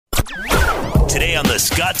Today on The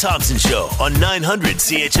Scott Thompson Show on 900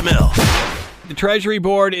 CHML. The Treasury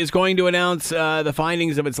Board is going to announce the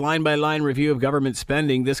findings of its line-by-line review of government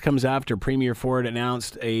spending. This comes after Premier Ford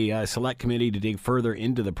announced a select committee to dig further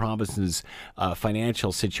into the province's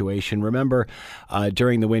financial situation. Remember,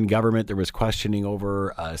 during the Wynne government, there was questioning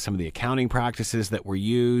over some of the accounting practices that were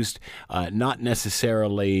used, not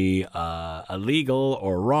necessarily illegal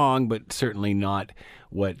or wrong, but certainly not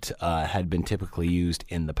what had been typically used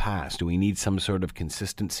in the past. Do we need some sort of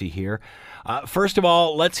consistency here? First of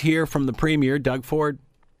all, let's hear from the Premier, Doug Ford.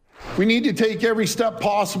 We need to take every step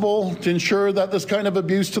possible to ensure that this kind of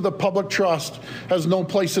abuse to the public trust has no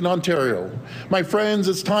place in Ontario. My friends,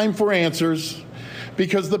 it's time for answers,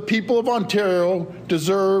 because the people of Ontario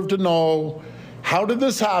deserve to know, how did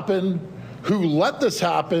this happen? Who let this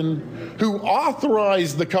happen? Who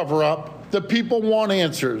authorized the cover-up? The people want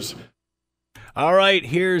answers. All right,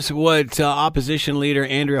 here's what opposition leader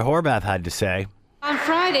Andrea Horwath had to say. On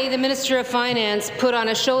Friday, the Minister of Finance put on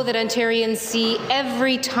a show that Ontarians see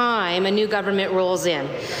every time a new government rolls in,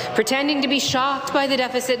 pretending to be shocked by the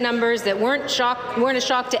deficit numbers that weren't a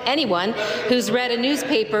shock to anyone who's read a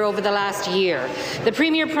newspaper over the last year. The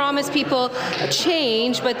Premier promised people a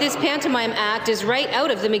change, but this pantomime act is right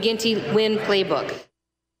out of the McGuinty-Wynne playbook.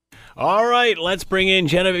 All right, let's bring in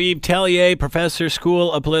Genevieve Tellier, Professor,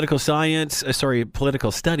 School of Political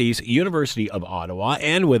Studies, University of Ottawa,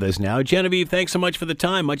 and with us now. Genevieve, thanks so much for the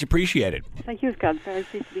time. Much appreciated. Thank you, Scott. Very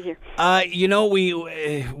pleased to be here.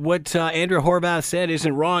 What Andrea Horwath said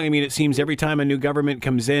isn't wrong. I mean, it seems every time a new government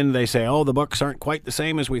comes in, they say, the books aren't quite the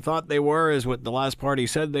same as we thought they were, as what the last party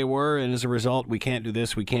said they were, and as a result, we can't do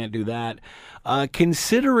this, we can't do that.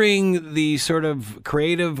 Considering the sort of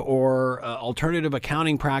creative or alternative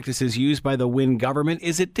accounting practices used by the Wynne government,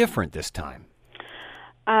 is it different this time?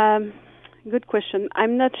 Good question.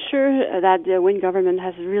 I'm not sure that the Wynne government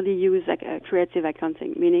has really used creative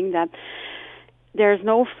accounting, meaning that there's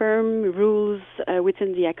no firm rules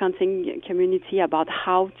within the accounting community about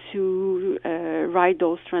how to write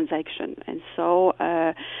those transactions. And so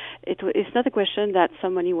it's not a question that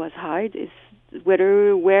some money was hid. It's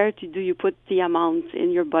where do you put the amount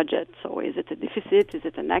in your budget? So is it a deficit? Is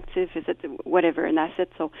it an active? Is it whatever, an asset?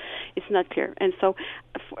 So it's not clear. And so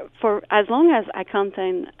for as long as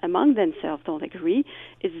accountants among themselves don't agree,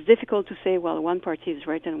 it's difficult to say, one party is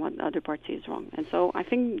right and one other party is wrong. And so I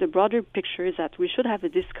think the broader picture is that we should have a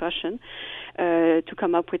discussion to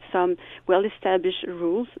come up with some well-established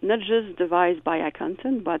rules, not just devised by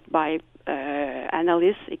accountants, but by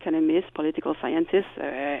analysts, economists, political scientists,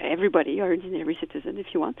 everybody, ordinary citizen, if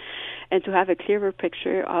you want, and to have a clearer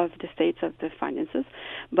picture of the state of the finances.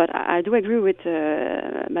 But I do agree with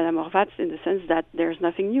Madame Horwath in the sense that there's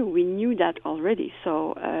nothing new. We knew that already.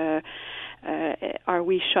 So are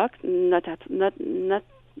we shocked? Not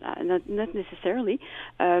necessarily,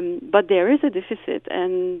 but there is a deficit,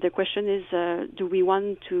 and the question is, do we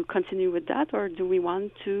want to continue with that, or do we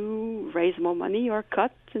want to raise more money or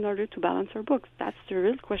cut in order to balance our books? That's the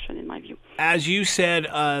real question, in my view. As you said,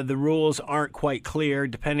 the rules aren't quite clear.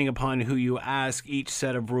 Depending upon who you ask, each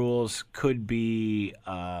set of rules could be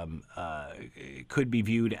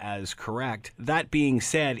viewed as correct. That being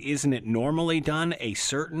said, isn't it normally done a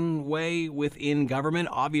certain way within government?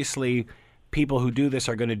 Obviously, people who do this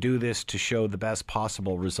are going to do this to show the best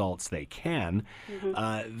possible results they can.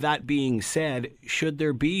 Mm-hmm. That being said, should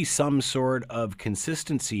there be some sort of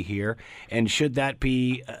consistency here, and should that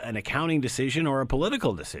be an accounting decision or a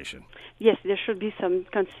political decision? Yes, there should be some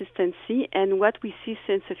consistency, and what we see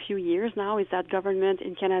since a few years now is that government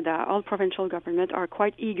in Canada, all provincial government, are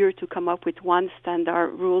quite eager to come up with one standard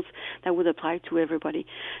rules that would apply to everybody,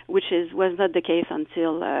 which was not the case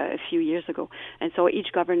until a few years ago. And so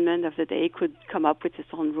each government of the day could come up with its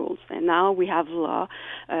own rules. And now we have law.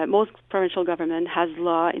 Most provincial government has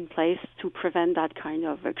law in place to prevent that kind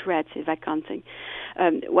of creative accounting.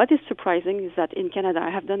 What is surprising is that in Canada,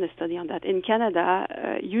 I have done a study on that. In Canada,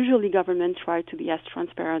 usually government try to be as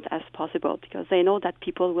transparent as possible because they know that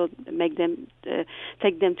people will make them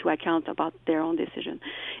take them to account about their own decision.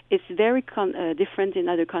 It's very different in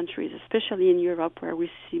other countries, especially in Europe, where we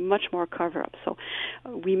see much more cover-up. So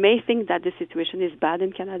we may think that the situation is bad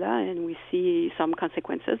in Canada, and we see some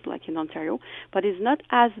consequences, like in Ontario, but it's not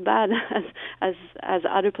as bad as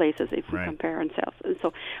other places if we compare ourselves. And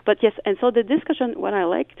so, but yes, and so the discussion, what I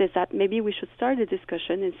liked is that maybe we should start a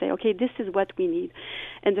discussion and say, okay, this is what we need.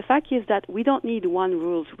 And the fact is that we don't need one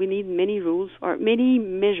rules. We need many rules or many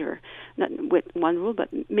measure, not with one rule, but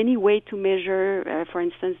many ways to measure, for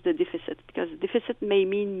instance, the deficit, because deficit may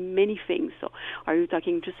mean many things. So are you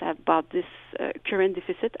talking just about this current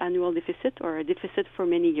deficit, annual deficit, or a deficit for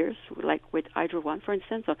many years, like like with Hydro One, for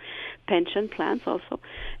instance, or pension plans also,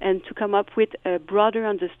 and to come up with a broader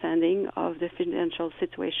understanding of the financial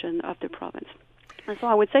situation of the province. And so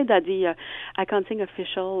I would say that the accounting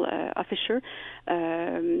officer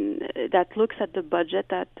that looks at the budget,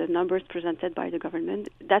 that the numbers presented by the government,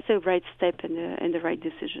 that's a right step in the right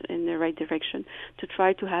decision, in the right direction, to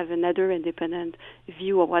try to have another independent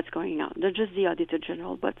view of what's going on. Not just the Auditor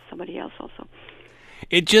General, but somebody else also.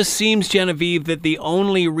 It just seems, Genevieve, that the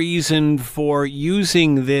only reason for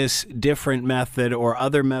using this different method or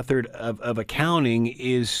other method of accounting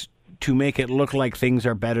is to make it look like things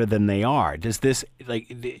are better than they are. Does this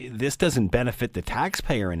doesn't benefit the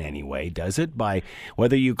taxpayer in any way, does it? By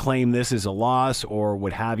whether you claim this is a loss or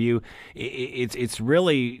what have you, it's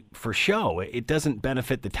really for show. It doesn't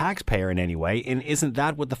benefit the taxpayer in any way, and isn't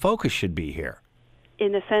that what the focus should be here?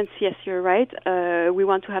 In a sense, yes, you're right. We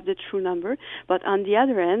want to have the true number. But on the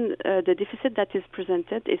other end, the deficit that is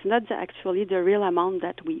presented is not actually the real amount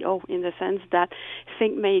that we owe, in the sense that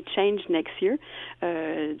things may change next year.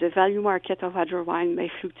 The value market of Hydro One may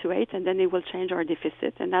fluctuate, and then it will change our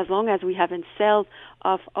deficit. And as long as we haven't sold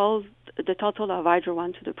off all the total of Hydro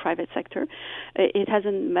One to the private sector, it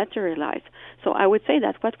hasn't materialized. So I would say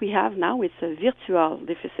that what we have now is a virtual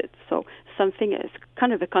deficit. So something is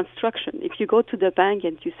kind of a construction. If you go to the bank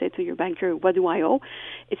and you say to your banker, what do I owe?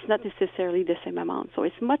 It's not necessarily the same amount. So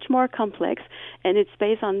it's much more complex, and it's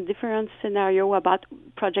based on different scenario about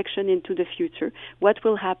projection into the future. What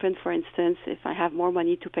will happen, for instance, if I have more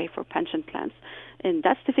money to pay for pension plans? And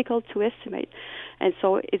that's difficult to estimate. And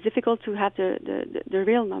so it's difficult to have the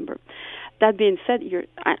real number. That being said,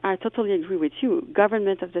 I totally agree with you.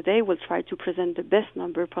 Government of the day will try to present the best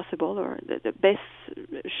number possible, or the best,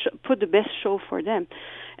 put the best show for them.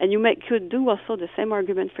 And you could do also the same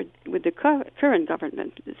argument with the current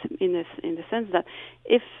government, in the sense that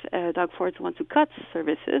if Doug Ford wants to cut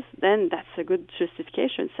services, then that's a good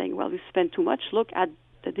justification, saying, well, we spend too much. Look at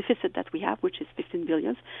the deficit that we have, which is 15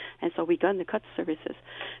 billion, and so we're going to cut services.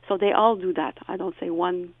 So they all do that. I don't say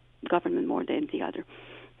one government more than the other.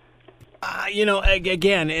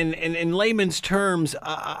 Again, in layman's terms,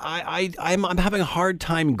 I'm having a hard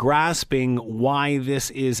time grasping why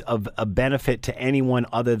this is of a benefit to anyone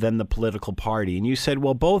other than the political party. And you said,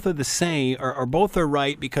 well, both are the same, or both are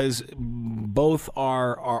right, because both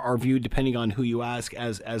are viewed, depending on who you ask,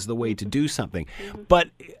 as the way to do something. Mm-hmm.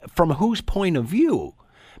 But from whose point of view?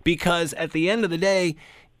 Because at the end of the day,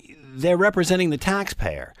 they're representing the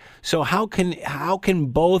taxpayer. So how can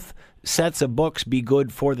both sets of books be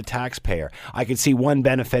good for the taxpayer? I could see one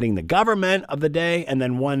benefiting the government of the day and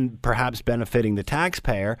then one perhaps benefiting the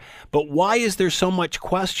taxpayer. But why is there so much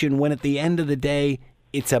question when at the end of the day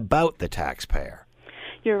it's about the taxpayer?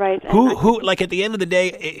 You're right. Who like at the end of the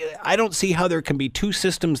day, I don't see how there can be two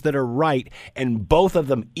systems that are right and both of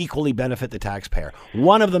them equally benefit the taxpayer.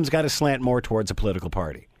 One of them's got to slant more towards a political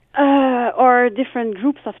party. Or different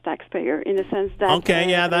groups of taxpayer, in the sense that... Okay,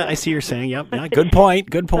 that I see you're saying. Yep. Yeah, good point.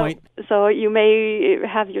 So you may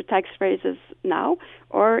have your tax raises now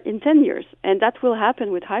or in 10 years, and that will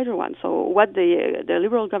happen with Hydro One. So what the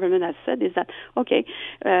Liberal government has said is that, okay,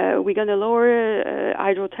 we're going to lower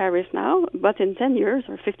hydro tariffs now, but in 10 years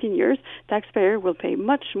or 15 years, taxpayer will pay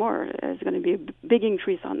much more. There's going to be a big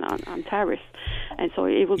increase on tariffs. And so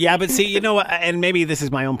it will... Yeah, but see, and maybe this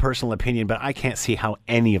is my own personal opinion, but I can't see how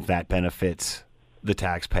any of that benefits the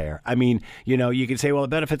taxpayer. I mean, you could say, well,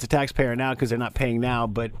 it benefits the taxpayer now because they're not paying now,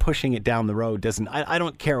 but pushing it down the road doesn't. I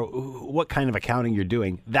don't care what kind of accounting you're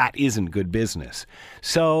doing. That isn't good business.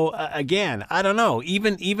 So again, I don't know.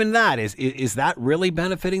 Even that is that really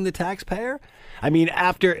benefiting the taxpayer? I mean,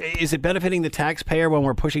 is it benefiting the taxpayer when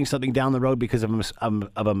we're pushing something down the road because of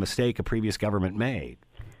a mistake a previous government made?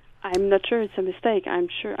 I'm not sure it's a mistake.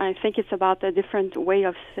 I think it's about a different way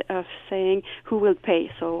of saying who will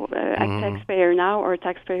pay. So a taxpayer now or a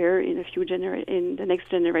taxpayer in in the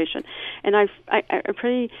next generation. And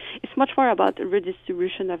it's much more about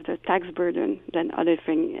redistribution of the tax burden than other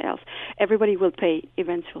thing else. Everybody will pay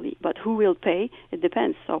eventually, but who will pay? It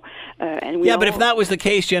depends. So but if that was the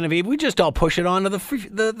case, Genevieve, we just all push it on to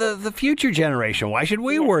the future generation. Why should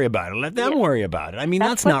we worry about it? Let them worry about it. I mean,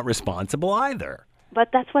 that's not responsible either. But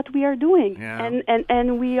that's what we are doing, yeah.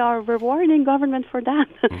 and we are rewarding government for that.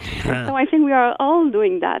 So I think we are all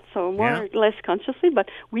doing that, so more or less consciously, but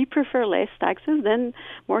we prefer less taxes than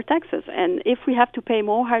more taxes. And if we have to pay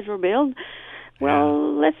more hydro bill,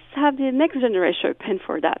 let's have the next generation pay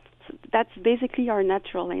for that. That's basically our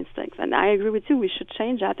natural instincts, and I agree with you. We should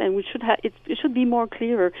change that, and we should it should be more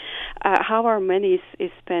clear how our money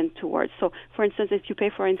is spent towards. So, for instance, if you pay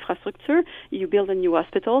for infrastructure, you build a new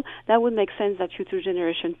hospital, that would make sense that future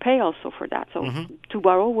generation pay also for that. So, to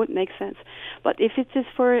borrow would make sense. But if it is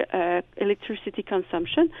for electricity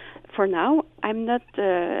consumption, for now, I'm not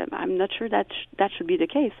sure that that should be the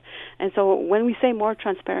case. And so, when we say more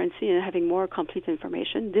transparency and having more complete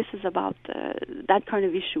information, this is about that kind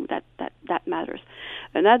of issue that matters.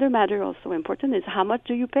 Another matter also important is how much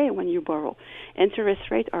do you pay when you borrow. Interest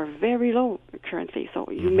rates are very low currently, so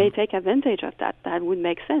you may take advantage of that. That would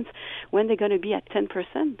make sense. When they're going to be at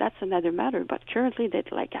 10%, that's another matter. But currently they're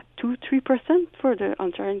like at 2-3% for the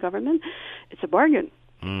Ontarian government. It's a bargain.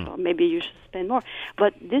 So maybe you should spend more.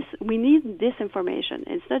 But we need this information.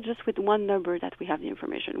 It's not just with one number that we have the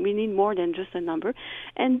information. We need more than just a number,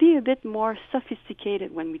 and be a bit more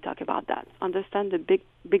sophisticated when we talk about that. Understand the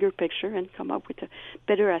bigger picture and come up with a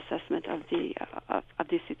better assessment of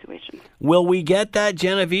this situation. Will we get that,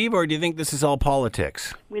 Genevieve, or do you think this is all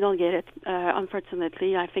politics? We don't get it.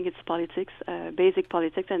 Unfortunately, I think it's politics, basic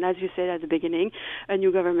politics. And as you said at the beginning, a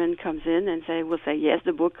new government comes in and will say yes,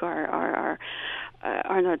 the book are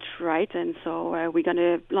not right, and so we're going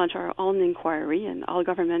to launch our own inquiry, and all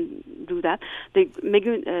government do that.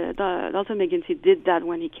 Dalton McGuinty did that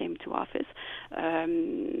when he came to office.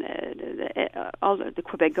 All the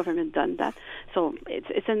Quebec government done that, so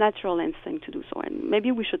it's a natural instinct to do so, and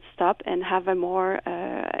maybe we should stop and have a more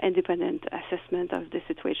independent assessment of the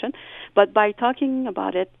situation. But by talking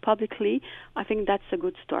about it publicly, I think that's a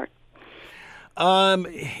good start.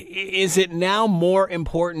 Is it now more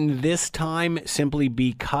important this time simply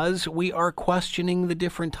because we are questioning the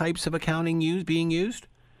different types of accounting being used?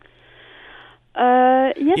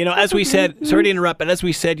 Yes. As we said, sorry to interrupt, but as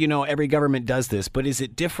we said, every government does this, but is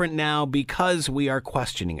it different now because we are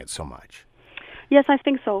questioning it so much? Yes, I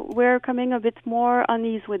think so. We're coming a bit more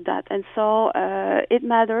unease with that. And so it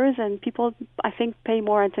matters, and people, I think, pay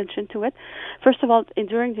more attention to it. First of all,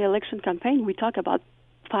 during the election campaign, we talk about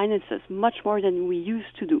finances much more than we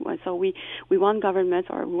used to do, and so we want government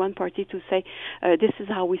or we want party to say this is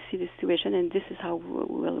how we see the situation and this is how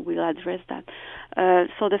we'll address that.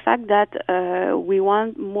 So the fact that we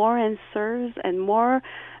want more answers and more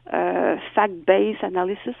fact-based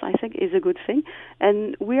analysis, I think, is a good thing,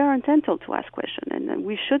 and we are entitled to ask questions, and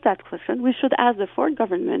we should ask questions. We should ask the Ford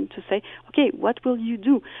government to say, okay, what will you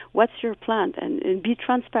do? What's your plan? And be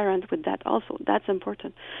transparent with that also. That's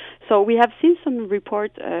important. So we have seen some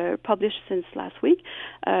report published since last week.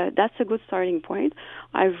 That's a good starting point.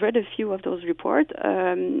 I've read a few of those reports.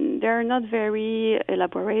 They're not very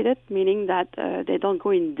elaborated, meaning that they don't go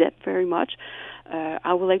in depth very much.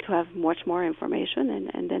 I would like to have much more information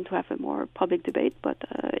and then to have a more public debate. But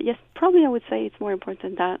yes, probably I would say it's more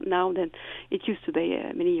important now than it used to be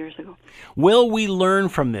many years ago. Will we learn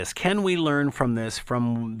from this? Can we learn from this,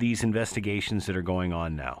 from these investigations that are going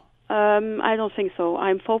on now? I don't think so.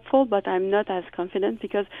 I'm hopeful, but I'm not as confident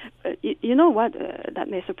because you know what? That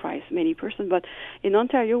may surprise many persons, but in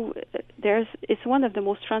Ontario, it's one of the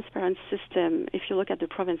most transparent system if you look at the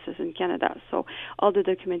provinces in Canada. So all the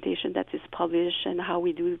documentation that is published and how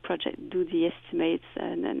we do the estimates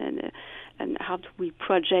and how do we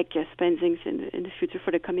project spendings in the future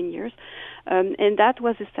for the coming years. And that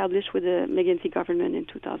was established with the McGuinty government in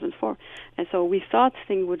 2004. And so we thought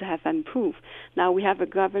things would have improved. Now we have a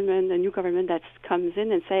new government that comes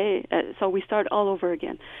in and say, so we start all over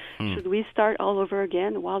again. Should we start all over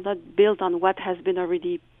again while not build on what has been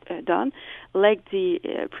already done, like the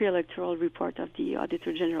pre-electoral report of the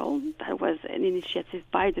Auditor General? That was an initiative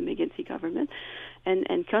by the McGuinty government,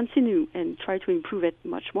 and continue and try to improve it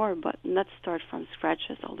much more, but not start from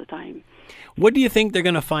scratches all the time. What do you think they're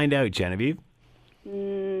going to find out, Genevieve?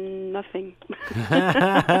 Nothing.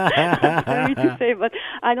 Sorry to say, but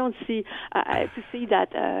I don't see to see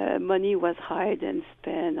that money was hired and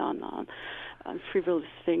spent on frivolous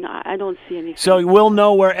thing. I don't see anything. So we'll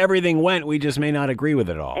know where everything went. We just may not agree with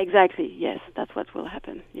it all. Exactly. Yes, that's what will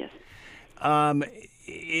happen. Yes.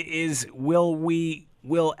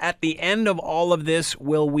 Will at the end of all of this,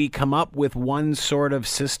 will we come up with one sort of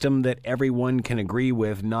system that everyone can agree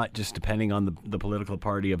with, not just depending on the political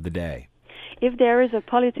party of the day? if there is a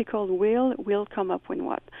political will, we'll come up with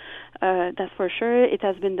what. That's for sure. It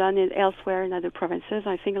has been done elsewhere in other provinces,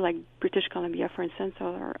 I think like British Columbia, for instance,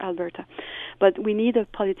 or Alberta. But we need a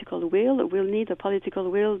political will. We'll need a political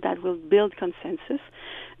will that will build consensus.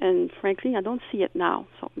 And frankly, I don't see it now,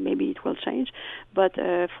 so maybe it will change. But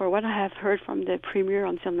for what I have heard from the Premier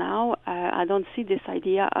until now, I don't see this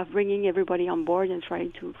idea of bringing everybody on board and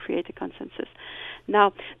trying to create a consensus.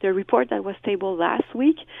 Now, the report that was tabled last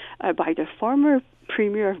week by the former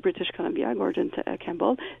Premier of British Columbia, Gordon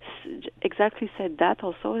Campbell, exactly said that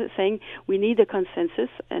also, saying we need a consensus,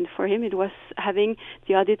 and for him it was having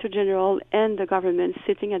the Auditor General and the government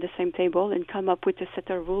sitting at the same table and come up with a set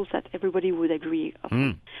of rules that everybody would agree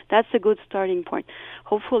upon. That's a good starting point.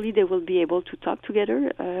 Hopefully they will be able to talk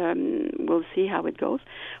together. We'll see how it goes.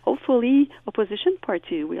 Hopefully opposition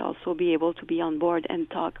party will also be able to be on board and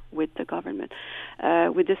talk with the government.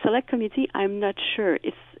 With the Select Committee, I'm not sure.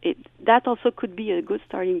 That also could be a good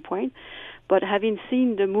starting point. But having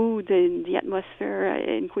seen the mood and the atmosphere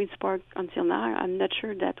in Queen's Park until now, I'm not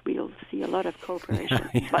sure that we'll see a lot of cooperation.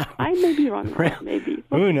 Yeah. But I may be wrong. Maybe.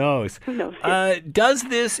 Who knows? Who knows?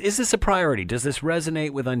 Is this a priority? Does this resonate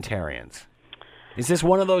with Ontarians? Is this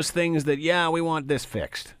one of those things that, we want this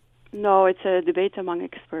fixed? No, it's a debate among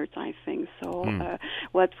experts, I think. So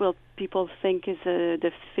what will people think is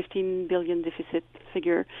the 15 billion deficit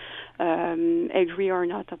figure? Agree or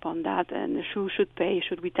not upon that, and who should pay?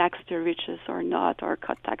 Should we tax the richest or not, or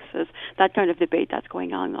cut taxes? That kind of debate that's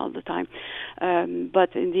going on all the time.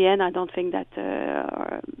 But in the end, I don't think that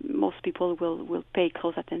most people will pay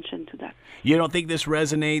close attention to that. You don't think this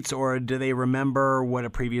resonates, or do they remember what a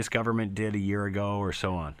previous government did a year ago, or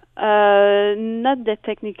so on? Not the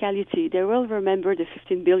technicality. They will remember the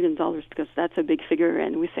 $15 billion because that's a big figure,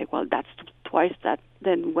 and we say, well, that's twice that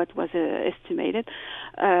than what was estimated.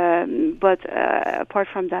 But apart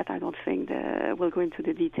from that, I don't think we'll go into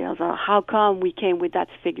the details of how come we came with that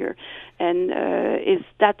figure, and is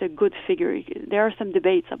that a good figure? There are some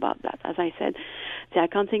debates about that. As I said, the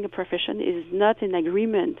accounting profession is not in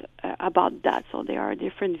agreement about that, so there are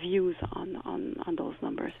different views on those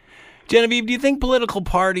numbers. Genevieve, do you think political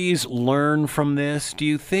parties learn from this? Do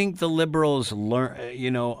you think the Liberals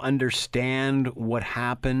understand what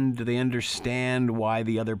happened? Do they understand why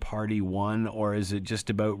the other party won, or is it just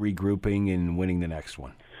about regrouping and winning the next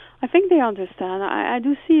one? I think they understand. I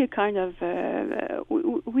do see a kind of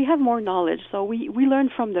we have more knowledge, so we learn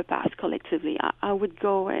from the past collectively. I would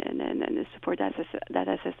go and support that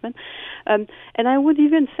assessment, and I would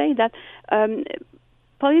even say that.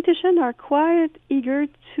 Politicians are quite eager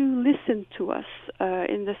to listen to us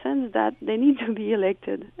in the sense that they need to be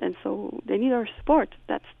elected, and so they need our support.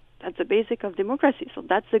 That's the basic of democracy, so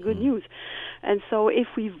that's the good news. And so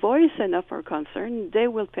if we voice enough our concern, they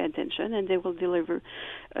will pay attention and they will deliver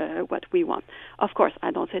what we want. Of course,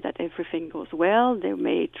 I don't say that everything goes well. They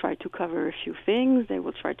may try to cover a few things. They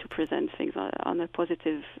will try to present things on a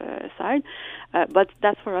positive side, but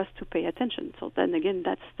that's for us to pay attention. So then again,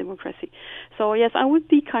 that's democracy. So yes, I would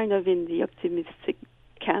be kind of in the optimistic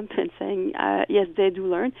camp and saying, yes, they do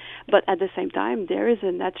learn, but at the same time, there is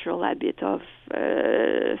a natural habit of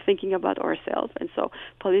thinking about ourselves, and so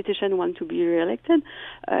politicians want to be reelected,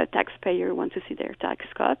 taxpayers want to see their tax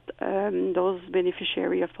cut, those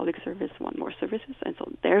beneficiaries of public service want more services, and so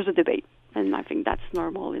there's a debate, and I think that's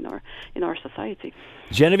normal in our society.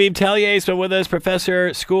 Genevieve Tellier has been with us,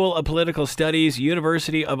 Professor, School of Political Studies,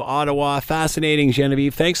 University of Ottawa. Fascinating,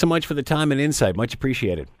 Genevieve. Thanks so much for the time and insight. Much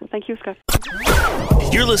appreciated. Thank you, Scott.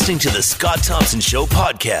 You're listening to the Scott Thompson Show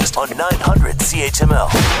podcast on 900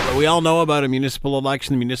 CHML. We all know about a municipal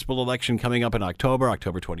election, the municipal election coming up in October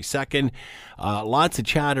 22nd. Lots of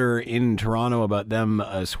chatter in Toronto about them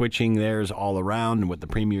switching theirs all around and what the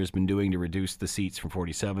Premier's been doing to reduce the seats from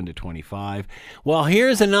 47 to 25. Well,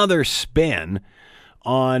 here's another spin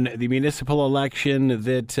on the municipal election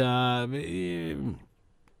that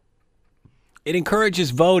it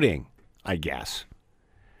encourages voting, I guess.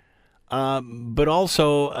 But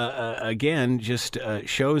also, again, just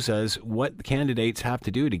shows us what the candidates have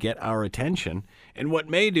to do to get our attention and what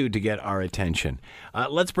may do to get our attention.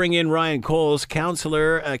 Let's bring in Ryan Coles, council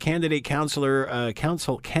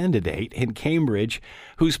candidate in Cambridge,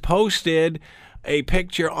 who's posted a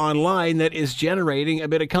picture online that is generating a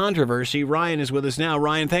bit of controversy. Ryan is with us now.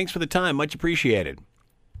 Ryan, thanks for the time. Much appreciated.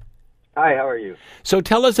 Hi, how are you? So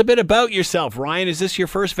tell us a bit about yourself, Ryan. Is this your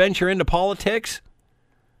first venture into politics?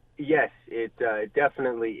 Yes, it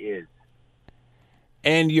definitely is.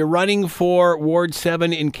 And you're running for Ward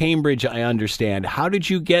 7 in Cambridge, I understand. How did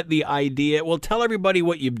you get the idea? Well, tell everybody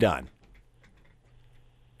what you've done.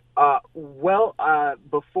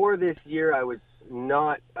 Before this year, I was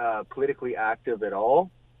not politically active at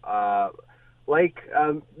all. Like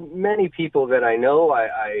many people that I know,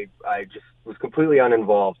 I just was completely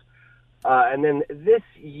uninvolved. And then this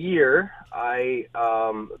year, I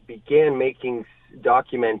began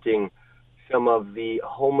documenting some of the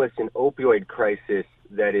homeless and opioid crisis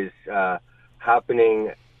that is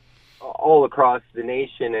happening all across the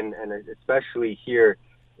nation, and especially here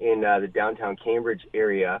in the downtown Cambridge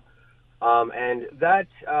area. And that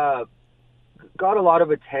got a lot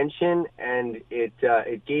of attention, and it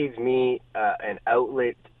gave me an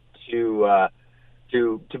outlet to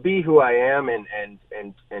be who I am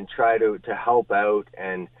and try to help out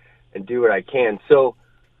and do what I can. So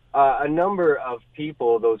a number of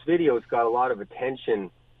people, those videos got a lot of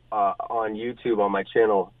attention on YouTube on my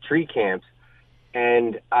channel, Tree Camps,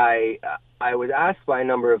 and I was asked by a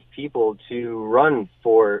number of people to run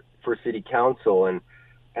for city council, and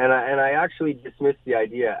I actually dismissed the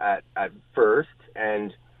idea at first,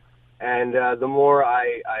 and the more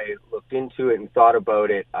I looked into it and thought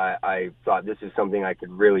about it, I thought this is something I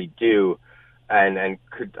could really do, and I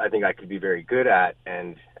think I could be very good at,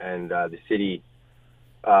 and the city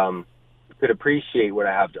could appreciate what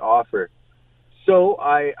I have to offer. So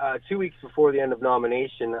 2 weeks before the end of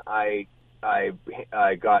nomination, I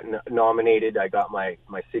got nominated. I got my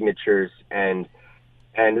signatures, and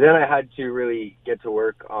then I had to really get to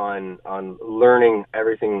work on learning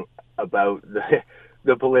everything about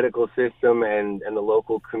the political system and the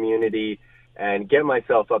local community, and get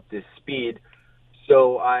myself up to speed.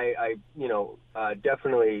 So I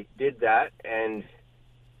definitely did that, and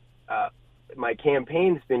my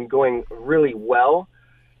campaign's been going really well.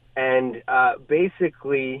 And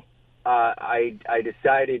basically, I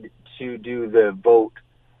decided to do the Vote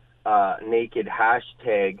Naked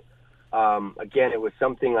hashtag. Again, it was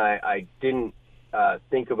something I didn't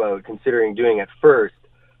think about considering doing at first.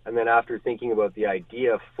 And then after thinking about the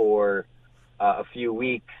idea for a few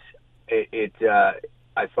weeks,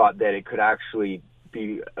 I thought that it could actually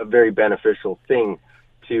be a very beneficial thing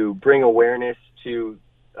to bring awareness to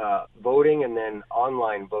voting, and then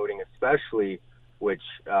online voting especially, which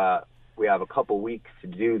we have a couple weeks to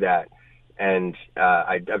do that. And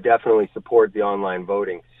I definitely support the online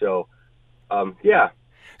voting. So, yeah.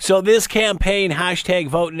 So this campaign, hashtag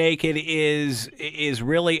Vote Naked, is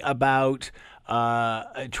really about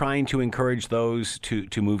trying to encourage those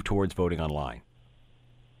to move towards voting online.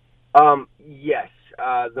 Yes.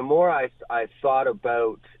 The more I thought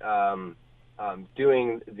about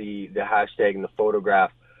doing the hashtag and the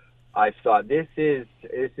photograph, I thought this is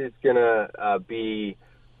gonna be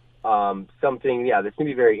something. Yeah, this can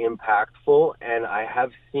be very impactful, and I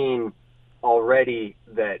have seen already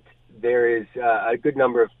that there is a good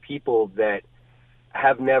number of people that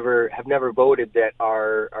have never voted that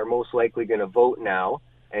are most likely going to vote now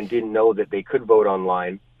and didn't know that they could vote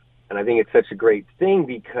online. And I think it's such a great thing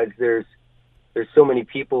because there's so many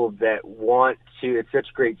people that want to. It's such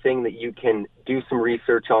a great thing that you can do some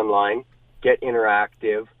research online, get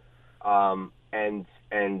interactive, and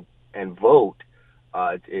vote.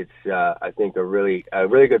 It's I think a really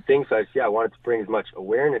good thing. So I wanted to bring as much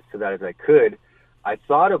awareness to that as I could. I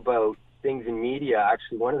thought about things in media.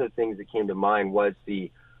 Actually, one of the things that came to mind was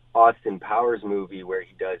the Austin Powers movie, where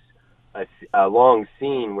he does a long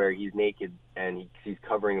scene where he's naked and he's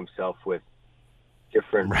covering himself with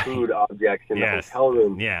different food objects in the hotel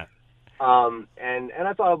room. Yeah. And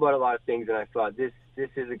I thought about a lot of things, and I thought this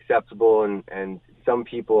is acceptable, and some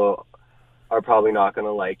people are probably not going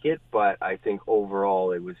to like it, but I think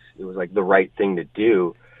overall it was like the right thing to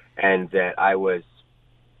do, and that I was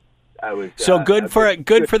so good for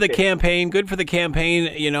the campaign. Good for the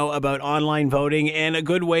campaign, about online voting, and a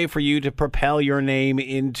good way for you to propel your name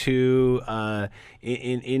into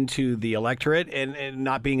into the electorate, and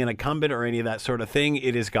not being an incumbent or any of that sort of thing.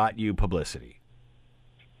 It has got you publicity.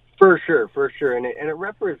 For sure, and it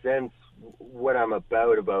represents what I'm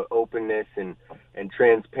about openness and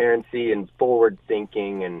transparency and forward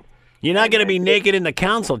thinking. And you're not going to be naked in the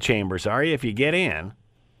council chambers, are you? If you get in.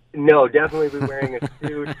 No, definitely be wearing a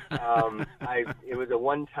suit. It was a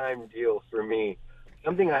one-time deal for me.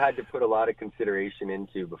 Something I had to put a lot of consideration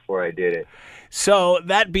into before I did it. So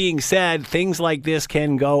that being said, things like this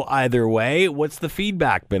can go either way. What's the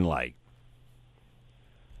feedback been like?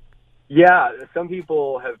 Yeah, some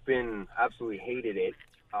people have been absolutely hated it.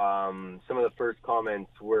 Some of the first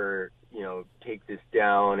comments were, take this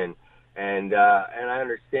down, and I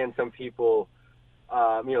understand some people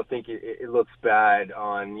think it looks bad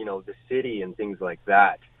on, the city and things like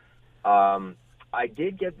that. I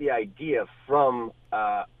did get the idea from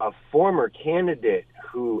a former candidate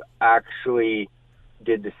who actually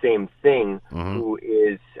did the same thing, who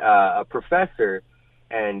is a professor,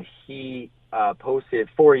 and he posted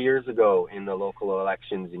 4 years ago in the local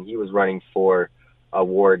elections, and he was running for a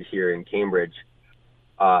ward here in Cambridge.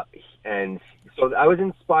 And so I was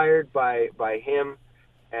inspired by him,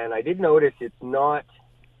 and I did notice it's not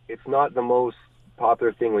the most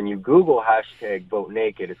popular thing when you Google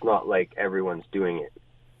 #VoteNaked. It's not like everyone's doing it.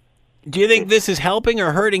 Do you think this is helping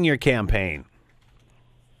or hurting your campaign?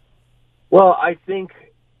 Well, I think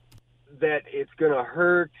that it's going to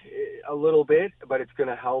hurt a little bit, but it's going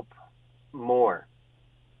to help more,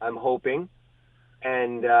 I'm hoping.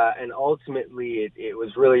 And ultimately, it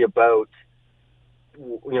was really about,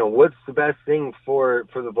 what's the best thing for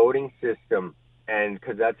the voting system, and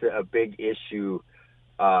because that's a big issue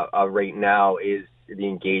right now is the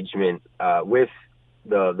engagement with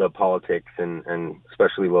the politics and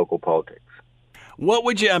especially local politics. What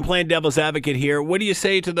would you, I'm playing devil's advocate here, what do you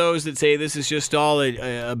say to those that say this is just all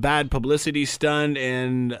a bad publicity stunt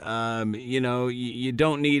and, you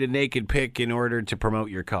don't need a naked pic in order to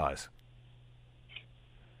promote your cause?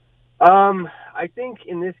 I think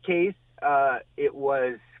in this case, it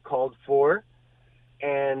was called for.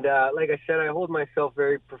 And like I said, I hold myself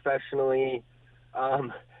very professionally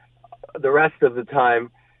the rest of the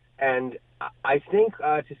time. And I think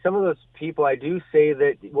to some of those people, I do say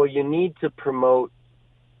that, well, you need to promote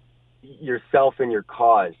yourself and your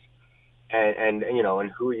cause and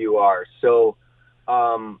who you are. So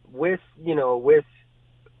with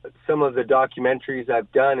some of the documentaries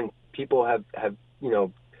I've done, and people have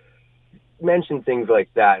mentioned things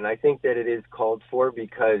like that. And I think that it is called for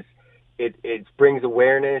because it brings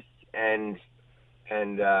awareness and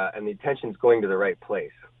the attention's going to the right place.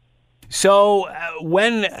 So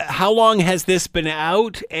how long has this been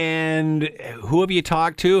out, and who have you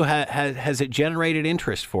talked to? Has it generated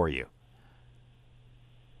interest for you?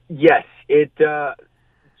 Yes, it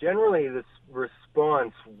generally this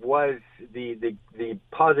response was the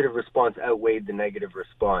positive response outweighed the negative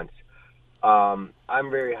response. I'm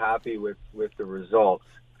very happy with the results.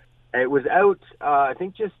 It was out, I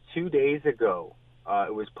think, just 2 days ago.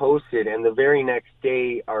 It was posted, and the very next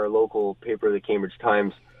day, our local paper, the Cambridge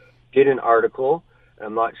Times, did an article.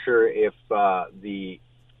 I'm not sure if the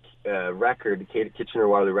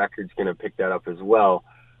Kitchener-Waterloo Record, is going to pick that up as well.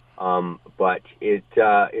 But it's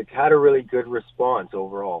had a really good response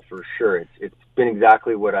overall, for sure. It's been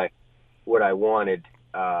exactly what I wanted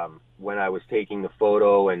when I was taking the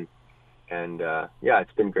photo, and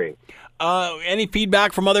it's been great. Any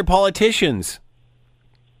feedback from other politicians?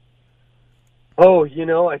 Oh,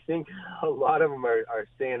 I think a lot of them are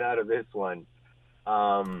staying out of this one.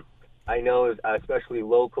 I know, especially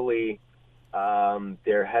locally,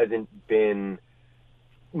 there hasn't been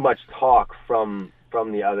much talk from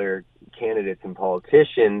the other candidates and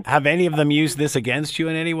politicians. Have any of them used this against you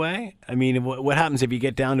in any way? I mean, what happens if you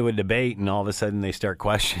get down to a debate and all of a sudden they start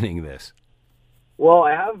questioning this? Well, I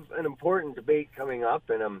have an important debate coming up,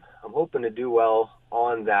 and I'm hoping to do well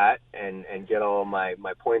on that and get all my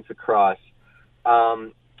points across. I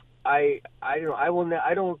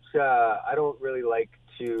don't really like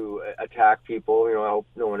to attack people. I hope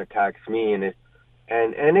no one attacks me, and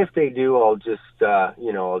if they do, I'll just handle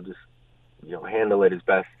it as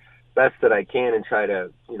best that I can and try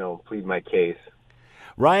to plead my case.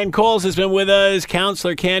 Ryan Coles has been with us,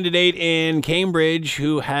 councillor candidate in Cambridge,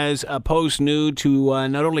 who has posed new to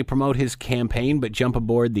not only promote his campaign, but jump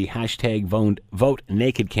aboard the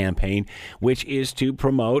 #VoteNaked campaign, which is to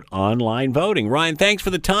promote online voting. Ryan, thanks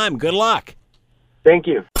for the time. Good luck. Thank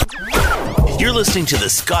you. You're listening to the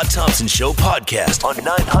Scott Thompson Show podcast on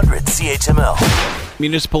 900 CHML.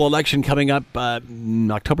 Municipal election coming up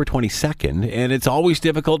October 22nd, and it's always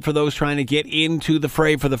difficult for those trying to get into the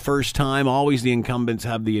fray for the first time. Always the incumbents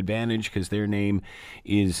have the advantage because their name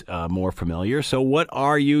is more familiar. So what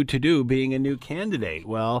are you to do being a new candidate?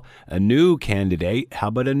 Well, a new candidate, how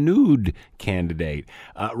about a nude candidate?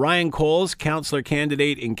 Ryan Coles, councillor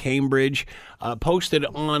candidate in Cambridge, posted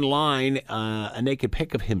online a naked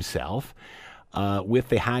pic of himself with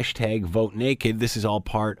the #VoteNaked. This is all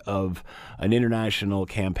part of an international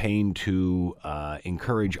campaign to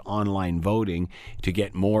encourage online voting, to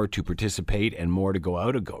get more to participate and more to go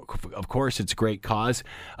out. Of course, it's a great cause.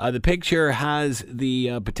 The picture has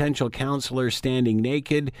the potential councillor standing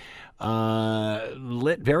naked,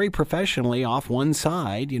 lit very professionally off one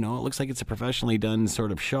side. It looks like it's a professionally done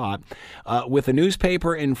sort of shot, with a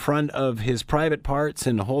newspaper in front of his private parts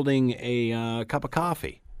and holding a cup of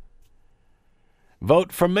coffee.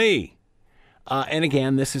 Vote for me. And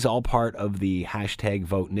again, this is all part of the hashtag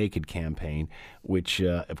Vote Naked campaign, which,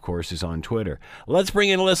 of course, is on Twitter. Let's bring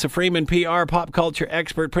in Alyssa Freeman, PR, pop culture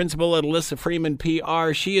expert, principal at Alyssa Freeman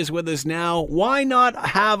PR. She is with us now. Why not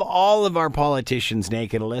have all of our politicians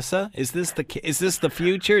naked, Alyssa? Is this the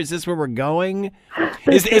future? Is this where we're going?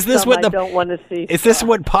 Is this what I don't want to see? Is this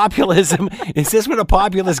what populism? Is this what a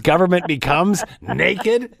populist government becomes?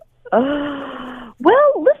 Naked?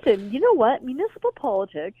 Well, listen, you know what? Municipal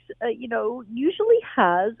politics, usually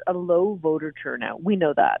has a low voter turnout. We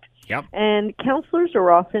know that. Yep. And councillors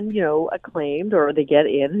are often, acclaimed, or they get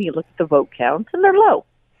in and you look at the vote counts and they're low.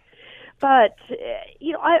 But,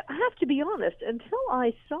 I have to be honest, until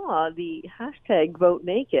I saw the hashtag Vote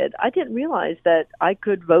Naked, I didn't realize that I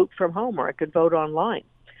could vote from home or I could vote online.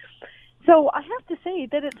 So I have to say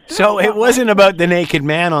that it's... So it wasn't about the naked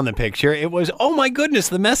man on the picture. It was, oh my goodness,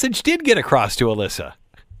 the message did get across to Alyssa.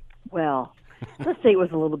 Well, let's say it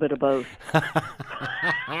was a little bit of both.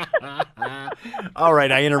 All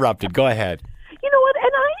right, I interrupted. Go ahead. You know what?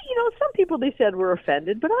 And some people, they said, were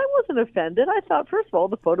offended, but I wasn't offended. I thought, first of all,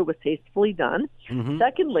 the photo was tastefully done. Mm-hmm.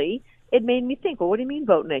 Secondly, it made me think, well, what do you mean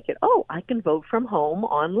vote naked? Oh, I can vote from home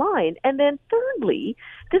online. And then thirdly,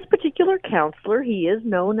 this particular counselor, he is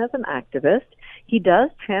known as an activist. He does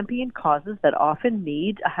champion causes that often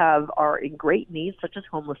are in great need, such as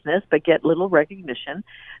homelessness, but get little recognition.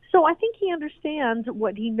 So I think he understands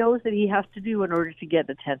what he knows that he has to do in order to get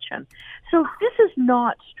attention. So this is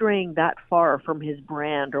not straying that far from his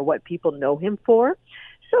brand or what people know him for.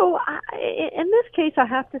 So in this case, I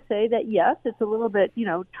have to say that, yes, it's a little bit,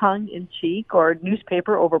 tongue-in-cheek or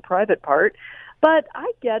newspaper over private part. But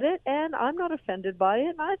I get it, and I'm not offended by it,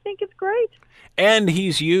 and I think it's great. And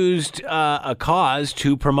he's used a cause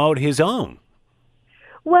to promote his own.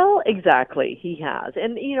 Well, exactly, he has.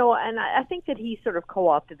 And, and I think that he sort of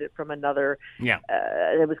co-opted it from another,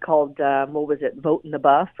 it was called, Vote in the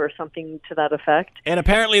Buff or something to that effect. And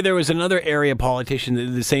apparently there was another area politician that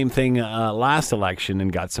did the same thing last election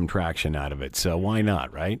and got some traction out of it. So why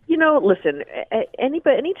not, right? Listen,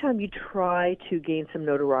 anytime you try to gain some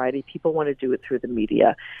notoriety, people want to do it through the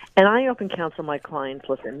media. And I often counsel my clients,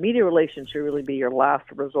 listen, media relations should really be your last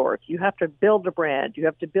resort. You have to build a brand. You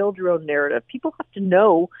have to build your own narrative. People have to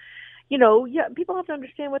know, people have to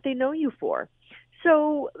understand what they know you for.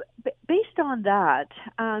 So based on that,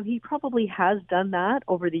 he probably has done that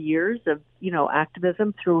over the years of,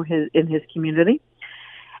 activism in his community.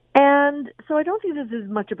 And so I don't think this is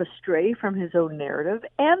much of a stray from his own narrative.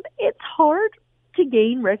 And it's hard to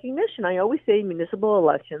gain recognition. I always say in municipal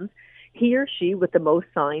elections, he or she with the most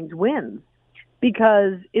signs wins,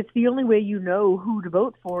 because it's the only way you know who to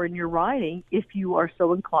vote for in your riding if you are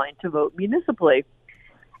so inclined to vote municipally.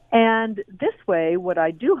 And this way, what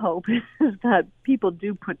I do hope is that people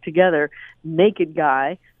do put together naked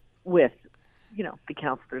guy with, the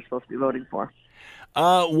council they're supposed to be voting for.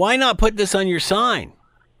 Why not put this on your sign?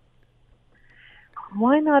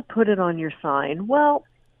 Why not put it on your sign? Well,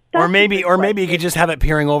 or maybe you could just have it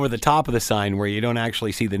peering over the top of the sign where you don't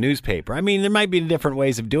actually see the newspaper. I mean, there might be different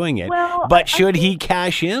ways of doing it. Well, but should he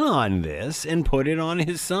cash in on this and put it on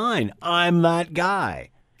his sign? I'm that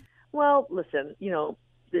guy. Well, listen,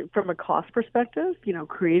 from a cost perspective,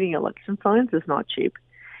 creating election signs is not cheap.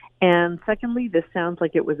 And secondly, this sounds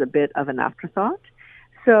like it was a bit of an afterthought.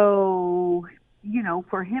 So,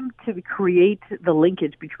 for him to create the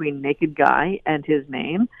linkage between naked guy and his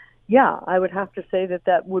name, yeah, I would have to say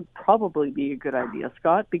that would probably be a good idea,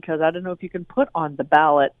 Scott, because I don't know if you can put on the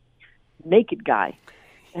ballot naked guy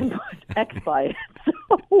and put X by it.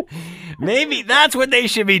 So, maybe that's what they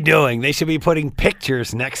should be doing. They should be putting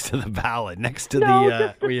pictures next to the ballot, next to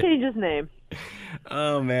just to change his name.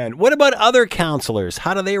 Oh, man. What about other councillors?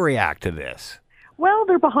 How do they react to this? Well,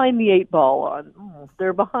 they're behind the eight ball.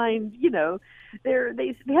 They're behind,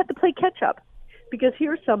 they have to play catch up. Because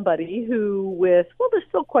here's somebody who there's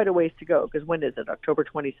still quite a ways to go, because when is it, October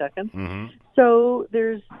 22nd? Mm-hmm. So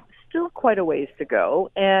there's still quite a ways to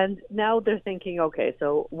go, and now they're thinking, okay,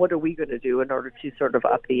 so what are we going to do in order to sort of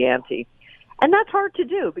up the ante? And that's hard to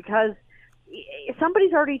do, because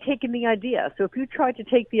somebody's already taken the idea. So if you try to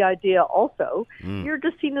take the idea also, you're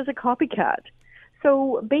just seen as a copycat.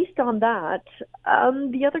 So based on that,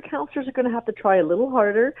 the other councillors are going to have to try a little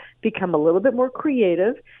harder, become a little bit more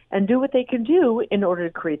creative, and do what they can do in order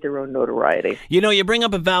to create their own notoriety. You bring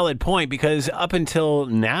up a valid point, because up until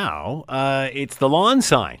now, it's the lawn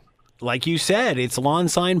sign. Like you said, it's lawn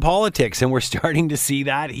sign politics, and we're starting to see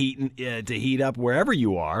that heat up wherever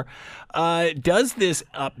you are. Does this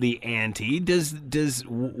up the ante?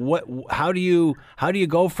 How do you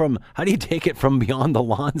take it from beyond the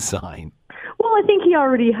lawn sign? Well, Well, I think he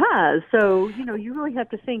already has. So, you really have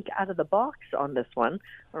to think out of the box on this one,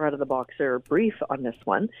 or out of the box or brief on this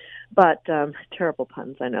one. But terrible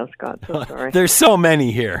puns, I know, Scott. So sorry. There's so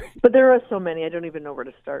many here. But there are so many. I don't even know where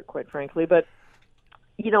to start, quite frankly. But,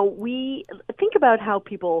 we think about how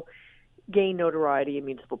people gain notoriety in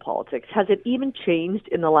municipal politics. Has it even changed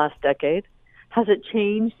in the last decade? Has it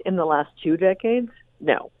changed in the last 2 decades?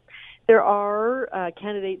 No. There are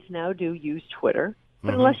candidates now do use Twitter.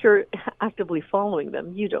 But unless you're actively following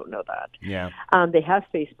them, you don't know that. Yeah. They have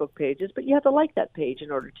Facebook pages, but you have to like that page in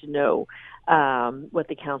order to know what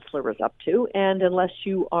the councillor is up to. And unless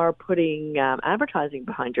you are putting advertising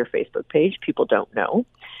behind your Facebook page, people don't know.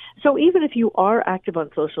 So even if you are active on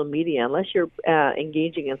social media, unless you're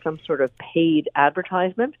engaging in some sort of paid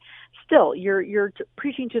advertisement, still you're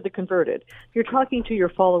preaching to the converted. You're talking to your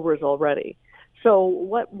followers already. So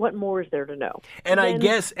what more is there to know? And I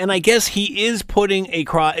guess he is putting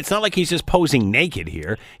it's not like he's just posing naked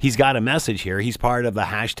here. He's got a message here. He's part of the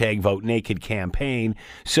 #VoteNaked campaign.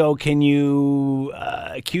 So can you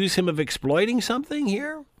accuse him of exploiting something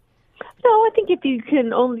here? No, I think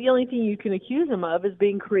the only thing you can accuse him of is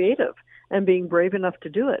being creative and being brave enough to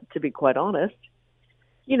do it, to be quite honest.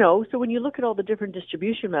 So when you look at all the different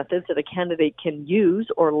distribution methods that a candidate can use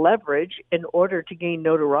or leverage in order to gain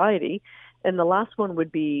notoriety, and the last one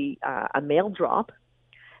would be a mail drop.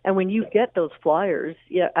 And when you get those flyers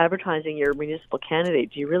advertising your municipal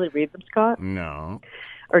candidate, do you really read them, Scott? No.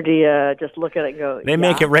 Or do you just look at it and go, They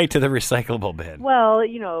make it right to the recyclable bin. Well,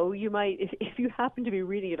 you might, if you happen to be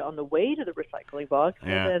reading it on the way to the recycling box,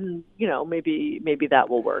 then, maybe that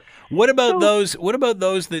will work. What about those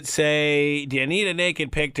that say, do you need a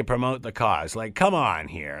naked pic to promote the cause? Like, come on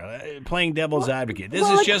here, playing devil's advocate. This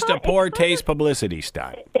is just a poor taste publicity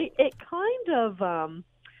stunt. It kind of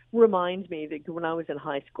reminds me that when I was in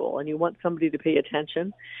high school and you want somebody to pay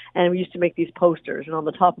attention, and we used to make these posters, and on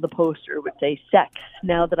the top of the poster it would say, "Sex,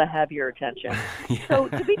 now that I have your attention." So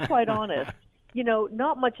to be quite honest,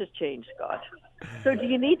 not much has changed, Scott. So do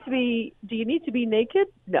you need to be naked?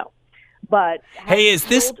 No. But hey,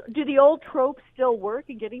 do the old tropes still work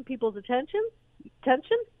in getting people's attention?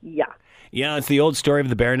 Yeah. Yeah, it's the old story of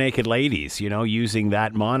the bare naked ladies, using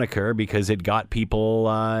that moniker because it got people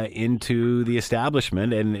into the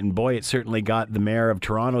establishment. And boy, it certainly got the mayor of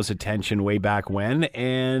Toronto's attention way back when.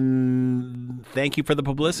 And thank you for the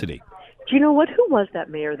publicity. Do you know what? Who was that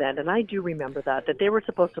mayor then? And I do remember that they were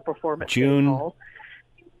supposed to perform at City Hall.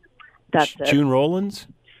 That's it. June Rowlands?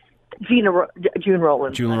 June Rowlands. June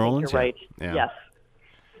Rowlands, you're right. Yeah. Yes.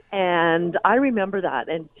 And I remember that,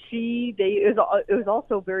 and it was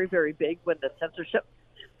also very, very big when the censorship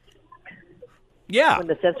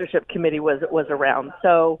committee was around.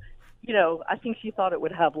 So, I think she thought it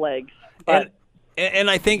would have legs. But and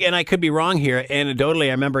I think, and I could be wrong here, anecdotally,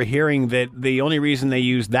 I remember hearing that the only reason they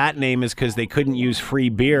used that name is because they couldn't use free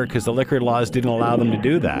beer because the liquor laws didn't allow them to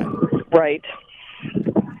do that. Right.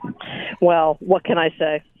 Well, what can I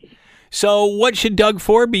say? So what should Doug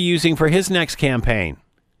Ford be using for his next campaign?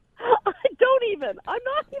 I'm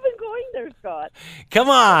not even going there, Scott. Come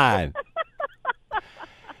on.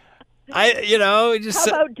 How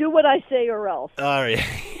about do what I say or else? All right.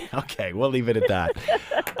 Okay, we'll leave it at that.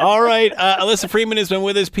 All right. Alyssa Freeman has been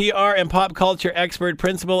with us, PR and pop culture expert,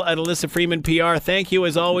 principal at Alyssa Freeman PR. Thank you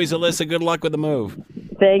as always, Alyssa. Good luck with the move.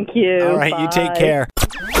 Thank you. All right, Bye. You take care.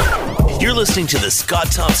 You're listening to the Scott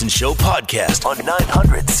Thompson Show podcast on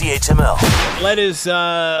 900 CHML.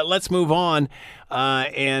 Let's move on.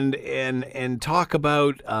 And talk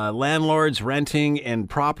about landlords, renting, and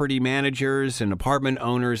property managers and apartment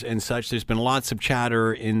owners and such. There's been lots of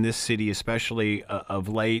chatter in this city, especially of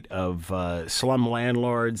late, of slum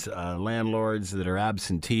landlords, landlords that are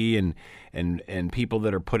absentee, and people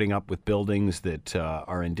that are putting up with buildings that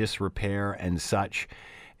are in disrepair and such.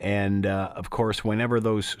 And of course, whenever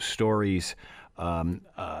those stories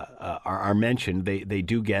are mentioned, they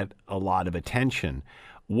do get a lot of attention.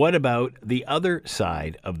 What about the other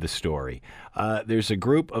side of the story? There's a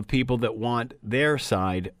group of people that want their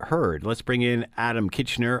side heard. Let's bring in Adam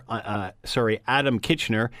Kitchener. Adam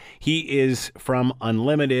Kitchener. He is from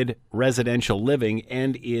Unlimited Residential Living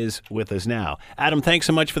and is with us now. Adam, thanks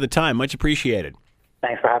so much for the time. Much appreciated.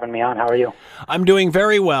 Thanks for having me on. How are you? I'm doing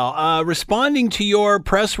very well. Responding to your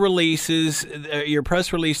press releases, your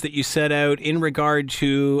press release that you set out in regard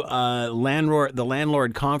to the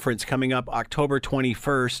landlord conference coming up October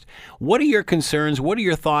 21st, what are your concerns? What are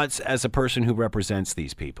your thoughts as a person who represents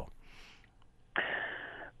these people?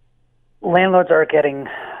 Landlords are getting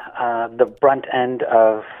the brunt end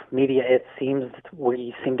of media. It seems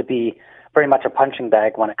we seem to be very much a punching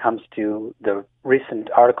bag when it comes to the recent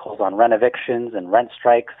articles on rent evictions and rent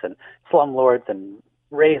strikes and slumlords and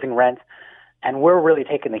raising rent, and we're really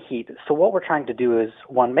taking the heat. So what we're trying to do is,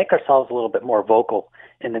 one, make ourselves a little bit more vocal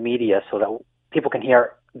in the media so that people can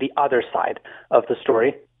hear the other side of the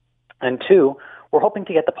story. And two, we're hoping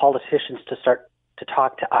to get the politicians to start to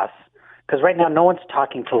talk to us, because right now no one's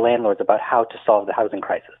talking to landlords about how to solve the housing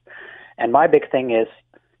crisis. And my big thing is,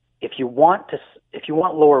 if you want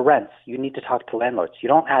lower rents, you need to talk to landlords. You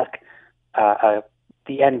don't ask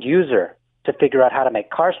the end user to figure out how to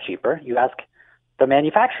make cars cheaper. You ask the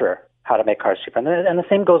manufacturer how to make cars cheaper. And the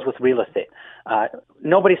same goes with real estate.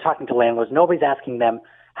 Nobody's talking to landlords. Nobody's asking them,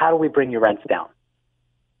 how do we bring your rents down?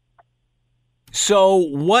 So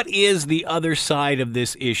what is the other side of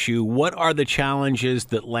this issue? What are the challenges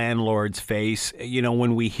that landlords face? You know,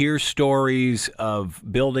 when we hear stories of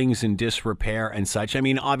buildings in disrepair and such, I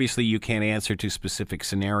mean, obviously you can't answer to specific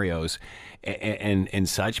scenarios and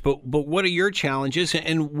such, but what are your challenges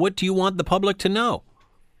and what do you want the public to know?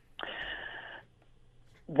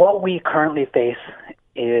 What we currently face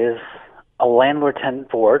is a landlord-tenant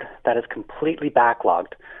board that is completely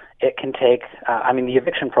backlogged. It can take, the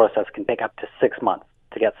eviction process can take up to 6 months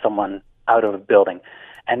to get someone out of a building.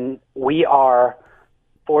 And we are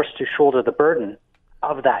forced to shoulder the burden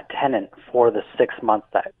of that tenant for the 6 months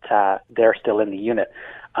that they're still in the unit.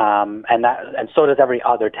 And so does every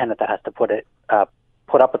other tenant that has to put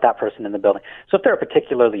up with that person in the building. So if they're a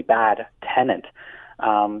particularly bad tenant,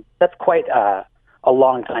 that's quite a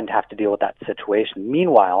long time to have to deal with that situation.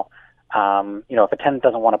 Meanwhile, if a tenant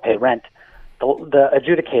doesn't want to pay rent, the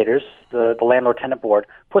adjudicators, the landlord-tenant board,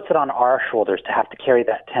 puts it on our shoulders to have to carry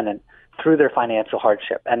that tenant through their financial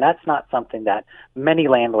hardship. And that's not something that many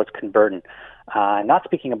landlords can burden. I'm not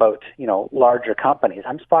speaking about, larger companies.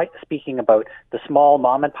 I'm speaking about the small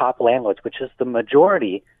mom-and-pop landlords, which is the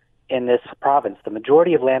majority in this province. The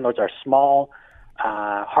majority of landlords are small,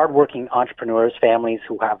 hardworking entrepreneurs, families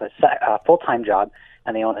who have a full-time job,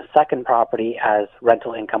 and they own a second property as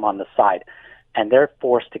rental income on the side. And they're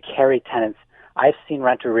forced to carry tenants. I've seen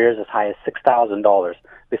rent arrears as high as $6,000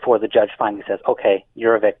 before the judge finally says, "Okay,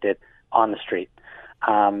 you're evicted on the street,"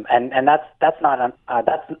 and that's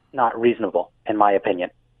not reasonable in my opinion.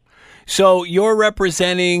 So you're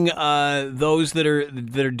representing those that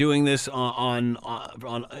are doing this on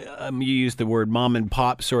you use the word mom and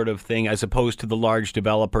pop sort of thing, as opposed to the large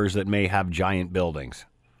developers that may have giant buildings.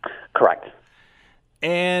 Correct.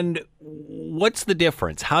 And what's the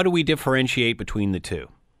difference? How do we differentiate between the two?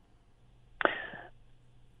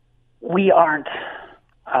 We aren't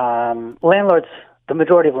landlords. The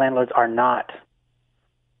majority of landlords are not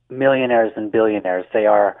millionaires and billionaires. They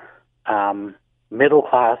are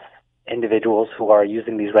middle-class individuals who are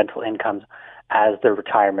using these rental incomes as their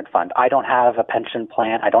retirement fund. I don't have a pension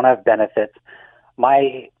plan. I don't have benefits.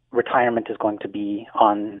 My retirement is going to be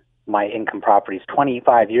on my income properties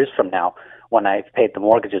 25 years from now when I've paid the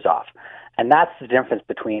mortgages off. And that's the difference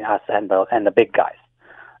between us and the big guys.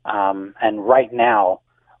 And right now,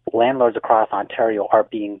 landlords across Ontario are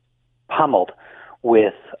being pummeled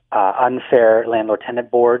with unfair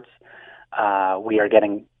landlord-tenant boards. We are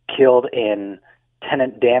getting killed in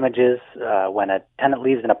tenant damages. When a tenant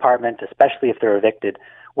leaves an apartment, especially if they're evicted,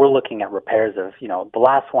 we're looking at repairs of, the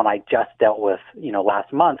last one I just dealt with,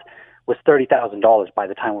 last month was $30,000 by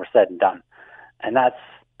the time we're said and done. And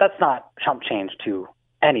that's not chump change to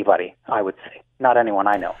anybody, I would say. Not anyone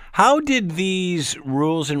I know. How did these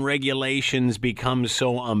rules and regulations become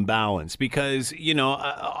so unbalanced? Because,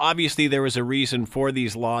 obviously there was a reason for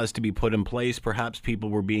these laws to be put in place. Perhaps people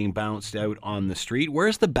were being bounced out on the street.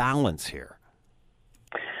 Where's the balance here?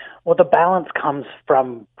 Well, the balance comes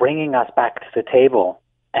from bringing us back to the table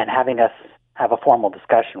and having us have a formal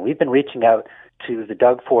discussion. We've been reaching out to the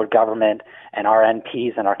Doug Ford government and our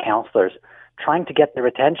MPs and our councillors, trying to get their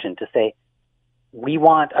attention to say, we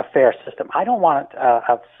want a fair system. I don't want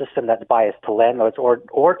a system that's biased to landlords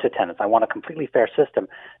or to tenants. I want a completely fair system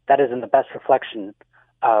that is in the best reflection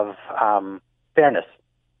of fairness.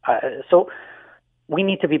 So we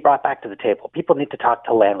need to be brought back to the table. People need to talk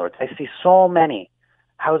to landlords. I see so many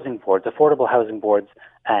housing boards, affordable housing boards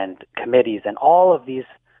and committees, and all of these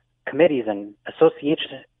committees and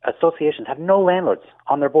associations have no landlords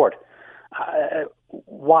on their board.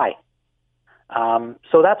 Why?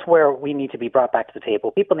 So that's where we need to be brought back to the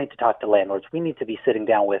table. People need to talk to landlords. We need to be sitting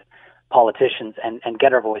down with politicians and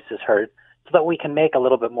get our voices heard so that we can make a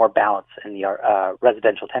little bit more balance in the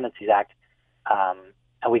Residential Tenancies Act,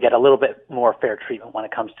 and we get a little bit more fair treatment when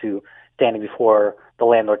it comes to standing before the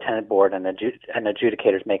Landlord-Tenant Board and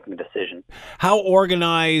adjudicators making a decision. How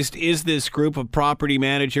organized is this group of property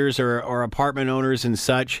managers or apartment owners and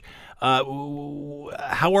such?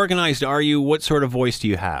 How organized are you? What sort of voice do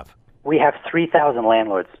you have? We have 3,000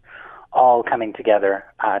 landlords all coming together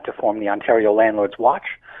to form the Ontario Landlords Watch.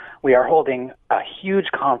 We are holding a huge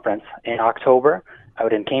conference in October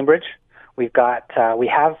out in Cambridge. We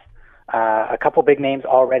have a couple big names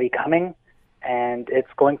already coming, and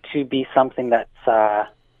it's going to be something that's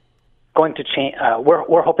going to change.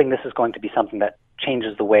 We're hoping this is going to be something that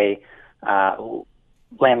changes the way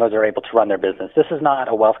landlords are able to run their business. This is not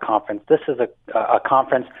a wealth conference. This is a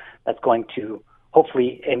conference that's going to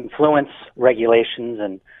hopefully influence regulations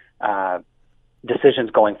and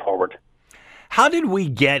decisions going forward. How did we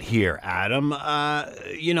get here, Adam?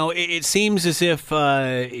 It seems as if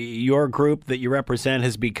your group that you represent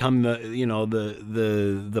has become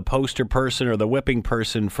the poster person or the whipping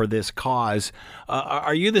person for this cause.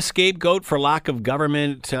 Are you the scapegoat for lack of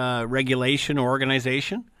government regulation or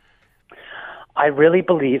organization? I really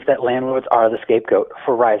believe that landlords are the scapegoat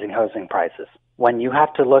for rising housing prices. When you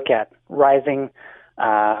have to look at rising,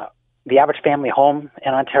 the average family home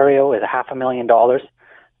in Ontario is $500,000.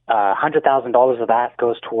 $100,000 of that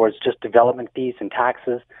goes towards just development fees and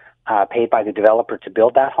taxes paid by the developer to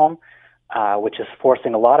build that home, which is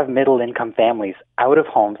forcing a lot of middle-income families out of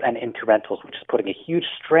homes and into rentals, which is putting a huge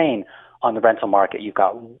strain on the rental market. You've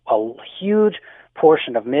got a huge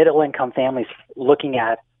portion of middle-income families looking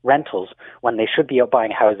at rentals when they should be out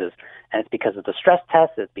buying houses, and it's because of the stress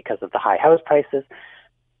test, it's because of the high house prices,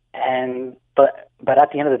 but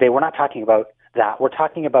at the end of the day, we're not talking about that. We're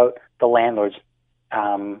talking about the landlords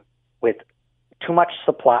with too much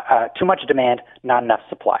supply, too much demand, not enough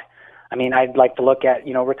supply. I mean, I'd like to look at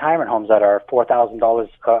retirement homes that are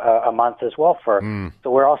 $4,000 a month as well. So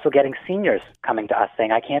we're also getting seniors coming to us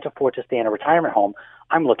saying, I can't afford to stay in a retirement home.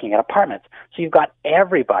 I'm looking at apartments. So you've got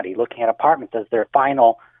everybody looking at apartments as their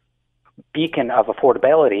final beacon of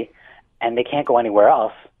affordability, and they can't go anywhere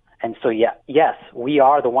else. And so, yes, we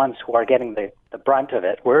are the ones who are getting the brunt of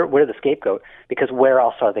it. We're the scapegoat, because where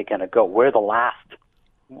else are they going to go? We're the last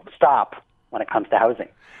stop when it comes to housing.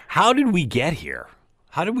 How did we get here?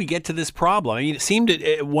 How did we get to this problem? I mean, it seemed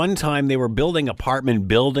at one time they were building apartment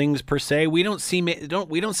buildings per se. We don't see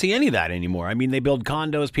any of that anymore. I mean, they build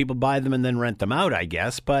condos, people buy them and then rent them out, I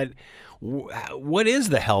guess. But what is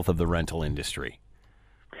the health of the rental industry?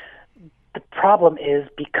 The problem is,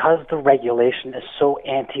 because the regulation is so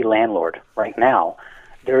anti-landlord right now,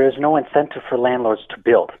 there is no incentive for landlords to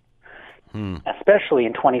build. Especially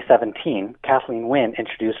in 2017, Kathleen Wynne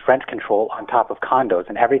introduced rent control on top of condos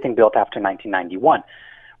and everything built after 1991,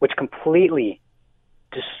 which completely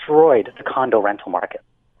destroyed the condo rental market,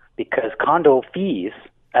 because condo fees,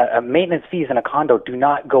 maintenance fees in a condo do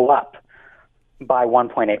not go up by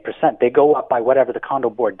 1.8%. They go up by whatever the condo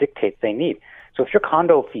board dictates they need. So if your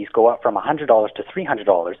condo fees go up from $100 to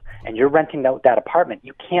 $300 and you're renting out that apartment,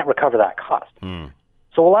 you can't recover that cost.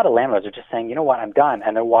 So a lot of landlords are just saying, you know what, I'm done,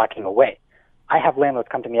 and they're walking away. I have landlords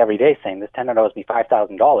come to me every day saying, this tenant owes me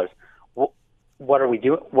 $5,000. What do we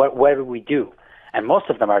do? What do we do? And most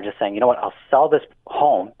of them are just saying, you know what, I'll sell this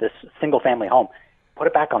home, this single-family home, put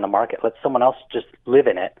it back on the market, let someone else just live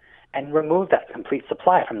in it, and remove that complete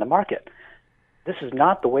supply from the market. This is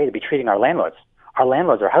not the way to be treating our landlords. Our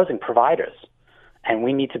landlords are housing providers, and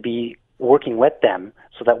we need to be working with them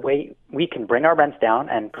so that we can bring our rents down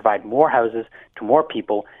and provide more houses to more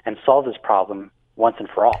people and solve this problem once and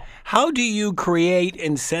for all. How do you create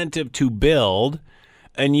incentive to build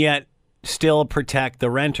and yet still protect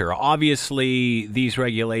the renter? Obviously, these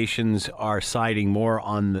regulations are siding more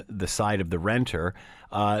on the side of the renter.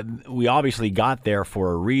 We obviously got there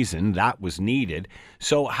for a reason. That was needed.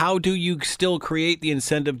 So how do you still create the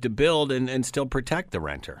incentive to build and still protect the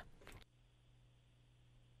renter?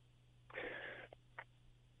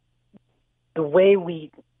 The way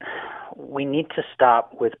we need to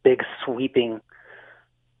stop with big sweeping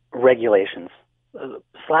regulations.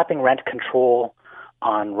 Slapping rent control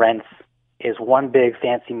on rents is one big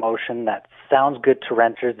fancy motion that sounds good to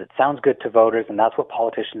renters, it sounds good to voters, and that's what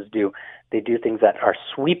politicians do. They do things that are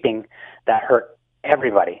sweeping, that hurt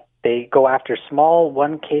everybody. They go after small,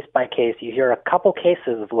 one case by case. You hear a couple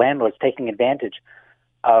cases of landlords taking advantage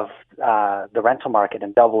of the rental market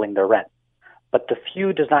and doubling their rent. But the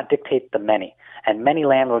few does not dictate the many. And many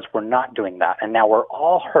landlords were not doing that. And now we're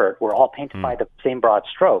all hurt. We're all painted by the same broad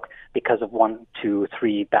stroke because of 1, 2,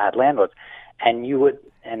 3 bad landlords. And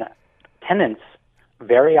tenants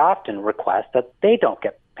very often request that they don't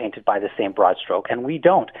get painted by the same broad stroke, and we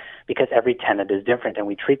don't, because every tenant is different and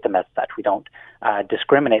we treat them as such. We don't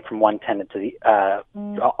discriminate from one tenant to the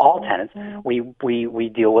all tenants. We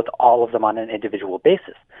deal with all of them on an individual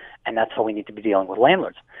basis, and that's how we need to be dealing with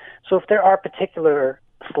landlords. So if there are particular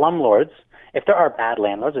slumlords, if there are bad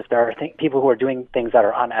landlords, if there are people who are doing things that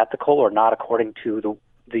are unethical or not according to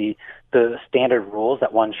the standard rules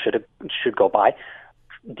that one should go by.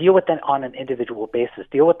 Deal with them on an individual basis.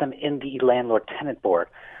 Deal with them in the landlord-tenant board.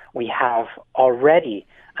 We have already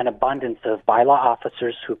an abundance of bylaw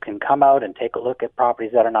officers who can come out and take a look at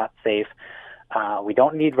properties that are not safe. We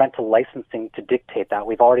don't need rental licensing to dictate that.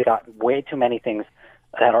 We've already got way too many things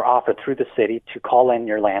that are offered through the city to call in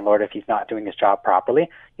your landlord if he's not doing his job properly.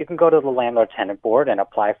 You can go to the landlord-tenant board and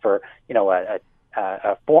apply for, you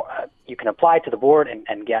can apply to the board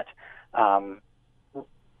and get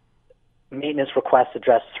maintenance requests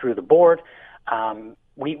addressed through the board.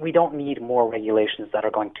 We don't need more regulations that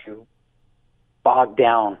are going to bog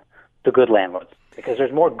down the good landlords, because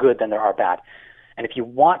there's more good than there are bad. And if you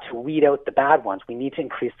want to weed out the bad ones, we need to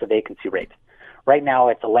increase the vacancy rate. Right now,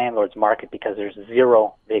 it's a landlord's market because there's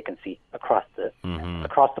zero vacancy across the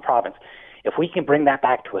province. If we can bring that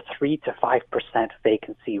back to a 3 to 5%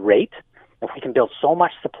 vacancy rate, if we can build so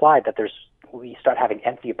much supply that we start having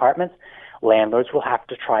empty apartments, landlords will have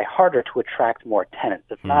to try harder to attract more tenants.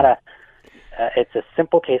 It's not it's a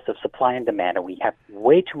simple case of supply and demand, and we have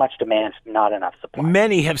way too much demand, not enough supply.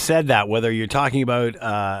 Many have said that, whether you're talking about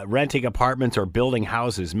renting apartments or building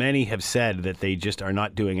houses, many have said that they just are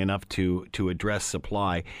not doing enough to address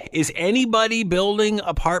supply. Is anybody building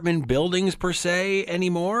apartment buildings per se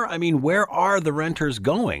anymore? I mean, where are the renters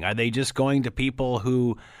going? Are they just going to people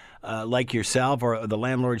who, like yourself or the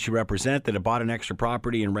landlords you represent, that have bought an extra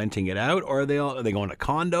property and renting it out? Or are they going to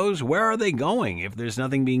condos? Where are they going if there's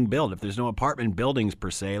nothing being built, if there's no apartment buildings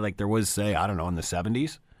per se, like there was, say, I don't know, in the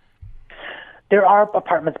 70s? There are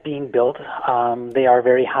apartments being built. They are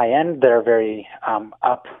very high-end. They're very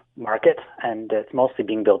up market, and it's mostly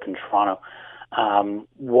being built in Toronto.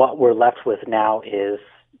 What we're left with now is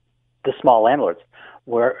the small landlords,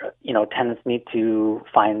 where tenants need to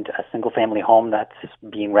find a single-family home that's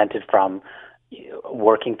being rented from a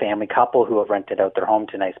working family couple who have rented out their home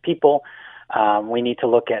to nice people. We need to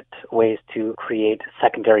look at ways to create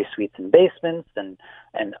secondary suites and basements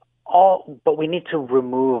and all, but we need to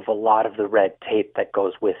remove a lot of the red tape that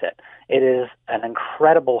goes with it. It is an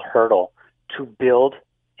incredible hurdle to build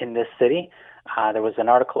in this city. There was an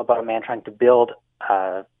article about a man trying to build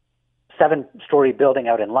a 7-story building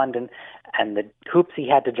out in London, and the hoops he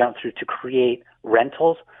had to jump through to create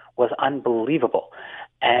rentals was unbelievable.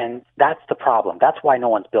 And that's the problem. That's why no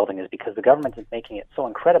one's building, is because the government is making it so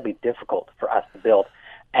incredibly difficult for us to build.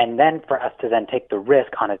 And then for us to then take the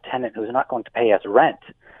risk on a tenant who's not going to pay us rent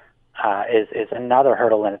is another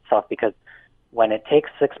hurdle in itself, because when it takes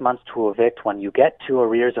 6 months to evict, when you get to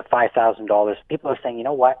arrears of $5,000, people are saying, you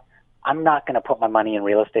know what, I'm not going to put my money in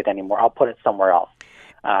real estate anymore. I'll put it somewhere else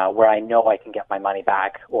where I know I can get my money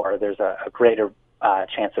back, or there's a greater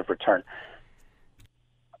chance of return.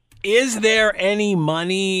 Is there any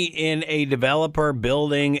money in a developer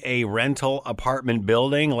building a rental apartment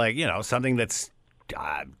building, like, something that's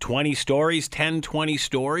 20 stories, 10, 20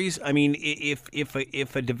 stories? I mean,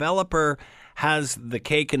 if a developer has the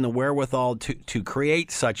cake and the wherewithal to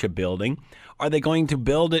create such a building, are they going to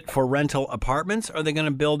build it for rental apartments? Or are they going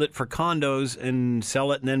to build it for condos and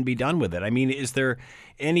sell it and then be done with it? I mean, is there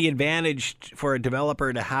any advantage for a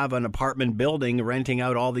developer to have an apartment building renting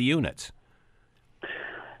out all the units?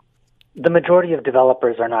 The majority of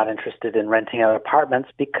developers are not interested in renting out apartments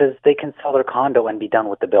because they can sell their condo and be done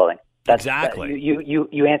with the building. Exactly.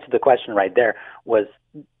 You answered the question right there, was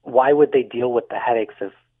why would they deal with the headaches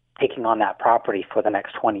of taking on that property for the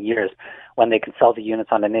next 20 years when they can sell the units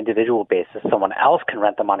on an individual basis? Someone else can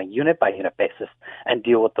rent them on a unit-by-unit basis and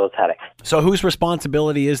deal with those headaches. So whose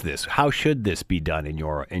responsibility is this? How should this be done in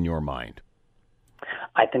your mind?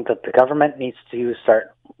 I think that the government needs to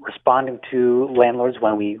start responding to landlords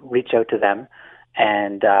when we reach out to them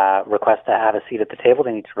and request to have a seat at the table.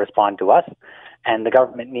 They need to respond to us, and the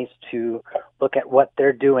government needs to look at what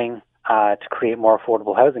they're doing to create more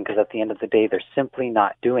affordable housing, because at the end of the day, they're simply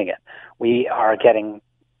not doing it. We are getting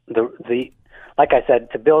like I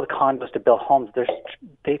said, to build condos, to build homes,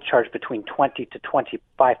 they charge between 20 to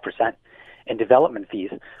 25% in development fees,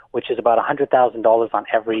 which is about $100,000 on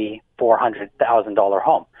every $400,000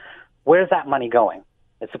 home. Where's that money going?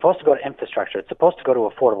 It's supposed to go to infrastructure. It's supposed to go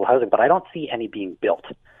to affordable housing, but I don't see any being built.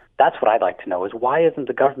 That's what I'd like to know, is why isn't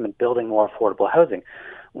the government building more affordable housing?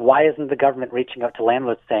 Why isn't the government reaching out to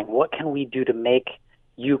landlords saying, what can we do to make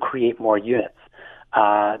you create more units?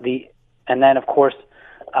 And then, of course,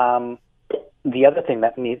 the other thing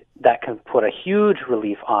that can put a huge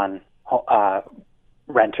relief on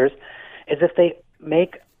renters is if they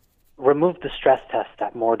remove the stress test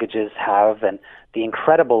that mortgages have and the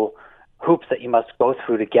incredible hoops that you must go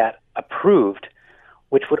through to get approved,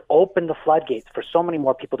 which would open the floodgates for so many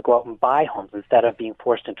more people to go out and buy homes instead of being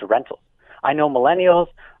forced into rentals. I know millennials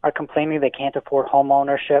are complaining they can't afford home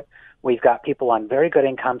ownership. We've got people on very good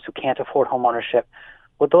incomes who can't afford home ownership.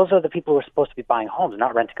 Well, those are the people who are supposed to be buying homes,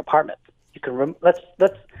 not renting apartments. Let's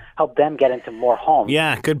help them get into more homes.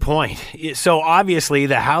 Yeah, good point. So obviously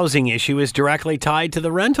the housing issue is directly tied to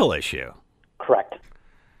the rental issue. Correct.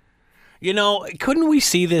 You know, couldn't we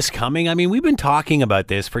see this coming? I mean, we've been talking about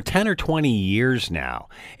this for 10 or 20 years now,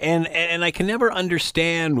 and I can never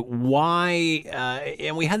understand why,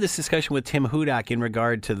 and we had this discussion with Tim Hudak in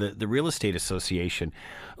regard to the Real Estate Association.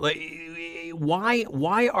 Like,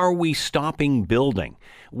 why are we stopping building?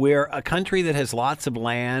 We're a country that has lots of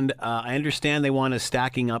land. I understand they want us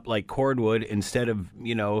stacking up like cordwood instead of,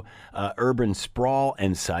 urban sprawl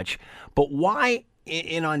and such, but why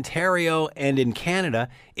in Ontario and in Canada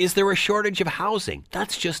is there a shortage of housing?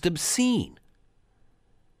 That's just obscene.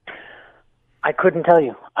 I couldn't tell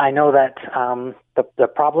you. I know that the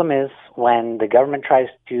problem is when the government tries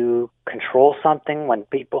to control something,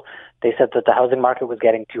 they said that the housing market was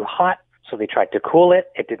getting too hot, so they tried to cool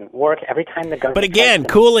it. It didn't work. Every time the government... But again,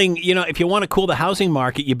 cooling, if you want to cool the housing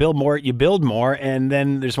market, you build more, and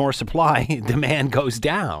then there's more supply. Demand goes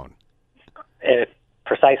down.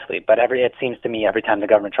 Precisely, but it seems to me every time the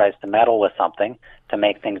government tries to meddle with something to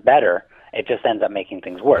make things better, it just ends up making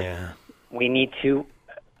things worse. Yeah. We need to,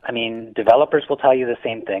 developers will tell you the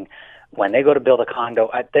same thing. When they go to build a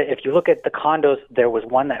condo, if you look at the condos, there was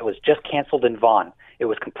one that was just canceled in Vaughan. It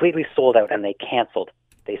was completely sold out and they canceled.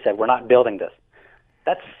 They said, we're not building this.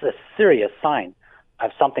 That's a serious sign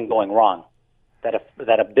of something going wrong.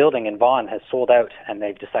 That a building in Vaughan has sold out and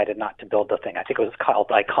they've decided not to build the thing. I think it was called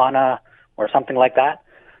Icona or something like that.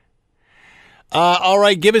 All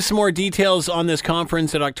right, give us some more details on this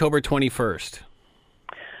conference at October 21st.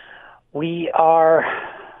 We are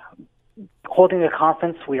holding a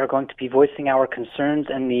conference. We are going to be voicing our concerns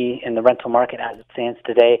in the rental market as it stands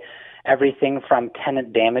today. Everything from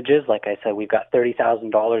tenant damages. Like I said, we've got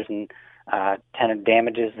 $30,000 in tenant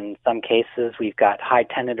damages in some cases. We've got high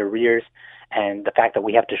tenant arrears. And the fact that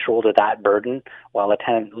we have to shoulder that burden while a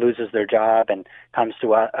tenant loses their job and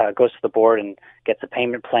goes to the board and gets a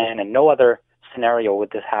payment plan, and no other scenario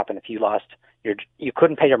would this happen. If you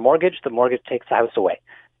couldn't pay your mortgage, the mortgage takes the house away.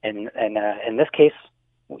 And in this case,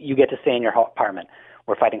 you get to stay in your apartment.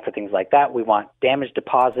 We're fighting for things like that. We want damage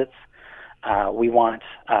deposits. We want...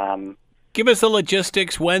 Give us the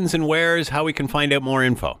logistics, whens and wheres, how we can find out more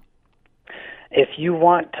info. If you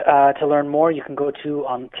want to learn more, you can go to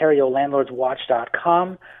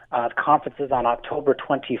OntarioLandlordsWatch.com. The conference is on October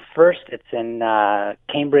 21st. It's in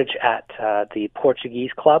Cambridge at the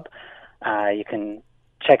Portuguese Club. You can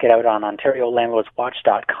check it out on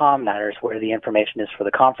OntarioLandlordsWatch.com. That is where the information is for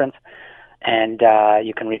the conference. And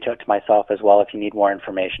you can reach out to myself as well if you need more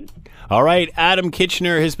information. All right. Adam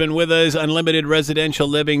Kitchener has been with us, Unlimited Residential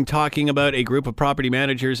Living, talking about a group of property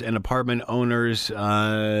managers and apartment owners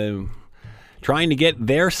trying to get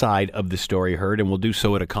their side of the story heard, and we'll do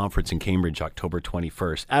so at a conference in Cambridge, October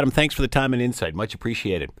 21st. Adam, thanks for the time and insight. Much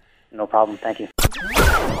appreciated. No problem. Thank you.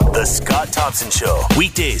 The Scott Thompson Show,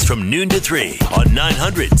 weekdays from noon to 3 on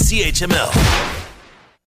 900 CHML.